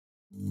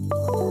In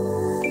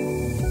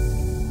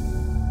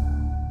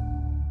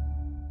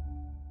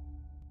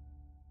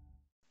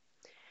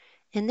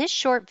this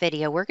short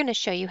video, we're going to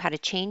show you how to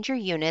change your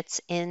units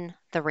in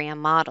the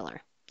RAM modeler.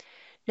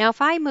 Now,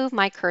 if I move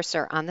my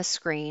cursor on the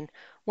screen,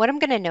 what I'm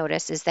going to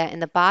notice is that in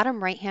the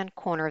bottom right-hand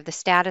corner of the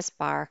status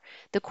bar,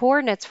 the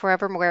coordinates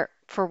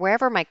for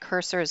wherever my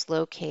cursor is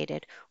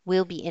located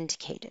will be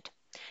indicated.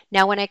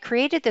 Now, when I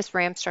created this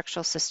RAM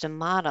structural system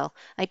model,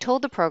 I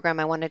told the program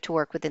I wanted to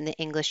work within the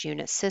English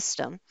unit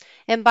system,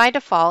 and by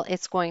default,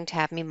 it's going to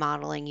have me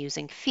modeling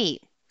using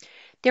feet.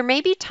 There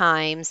may be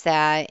times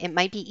that it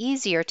might be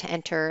easier to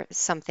enter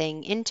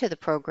something into the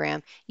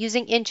program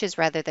using inches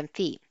rather than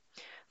feet.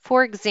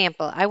 For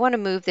example, I want to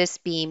move this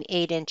beam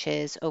 8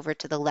 inches over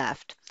to the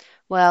left.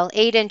 Well,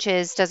 8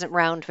 inches doesn't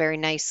round very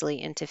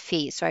nicely into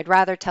feet, so I'd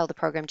rather tell the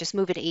program just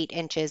move it 8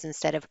 inches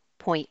instead of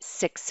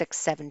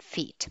 0.667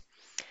 feet.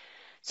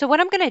 So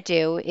what I'm going to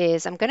do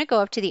is I'm going to go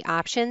up to the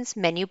Options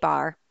menu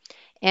bar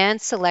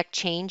and select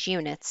Change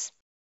Units.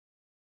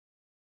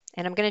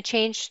 And I'm going to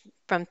change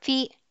from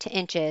feet to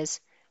inches,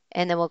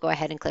 and then we'll go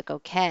ahead and click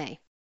OK.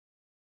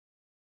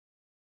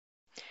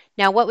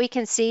 Now what we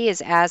can see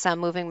is as I'm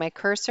moving my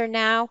cursor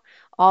now,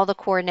 all the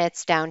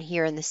coordinates down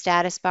here in the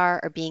status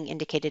bar are being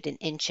indicated in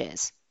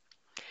inches.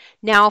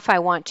 Now if I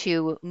want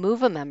to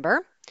move a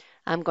member,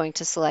 I'm going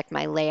to select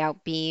my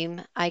layout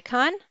beam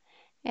icon,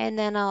 and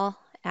then I'll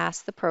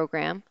ask the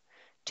program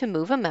to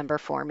move a member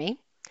for me,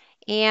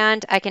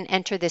 and I can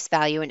enter this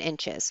value in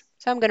inches.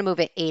 So I'm going to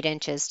move it 8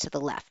 inches to the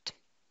left.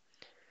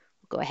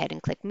 Go ahead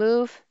and click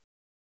Move,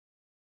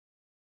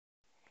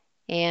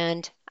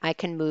 and I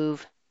can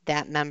move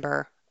that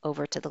member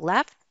over to the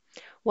left.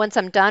 Once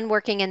I'm done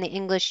working in the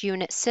English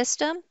unit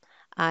system,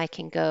 I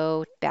can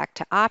go back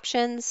to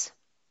Options,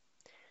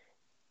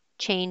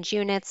 Change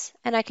Units,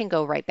 and I can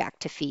go right back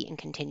to feet and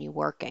continue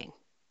working.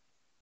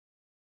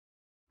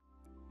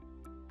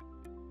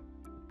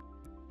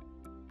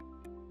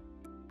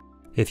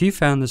 If you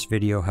found this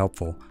video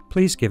helpful,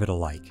 please give it a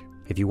like.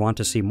 If you want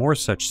to see more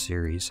such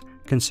series,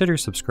 consider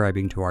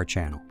subscribing to our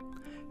channel.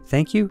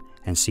 Thank you,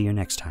 and see you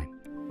next time.